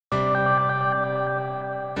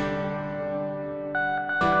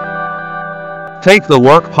Take the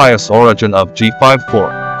workpiece origin of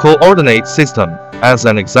G54 coordinate system as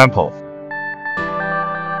an example.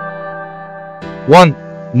 1.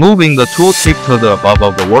 Moving the tooltip to the above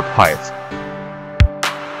of the workpiece.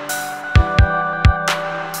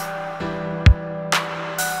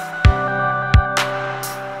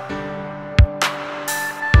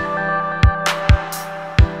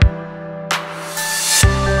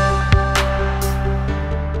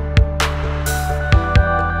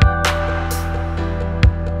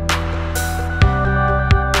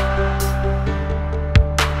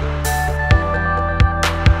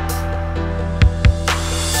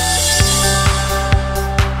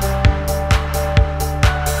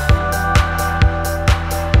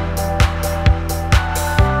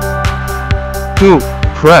 2.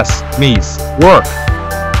 Press means work.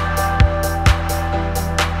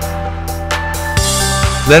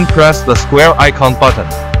 Then press the square icon button.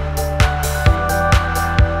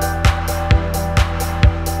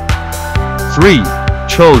 3.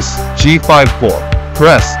 Choose G54.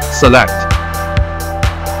 Press select.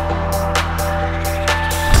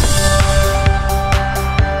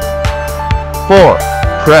 4.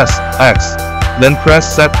 Press X. Then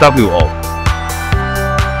press set WO. 4.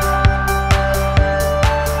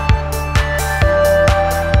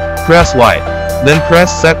 Press Y. Then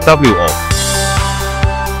press set WO. 4.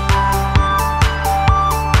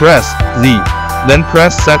 Press Z. Then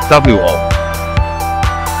press set WO.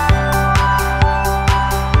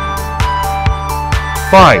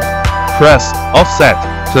 5. Press offset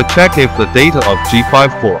to check if the data of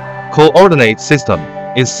G54 coordinate system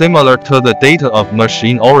is similar to the data of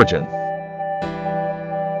machine origin.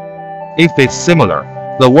 If it's similar,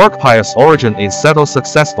 the workpiece origin is settled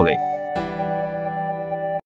successfully.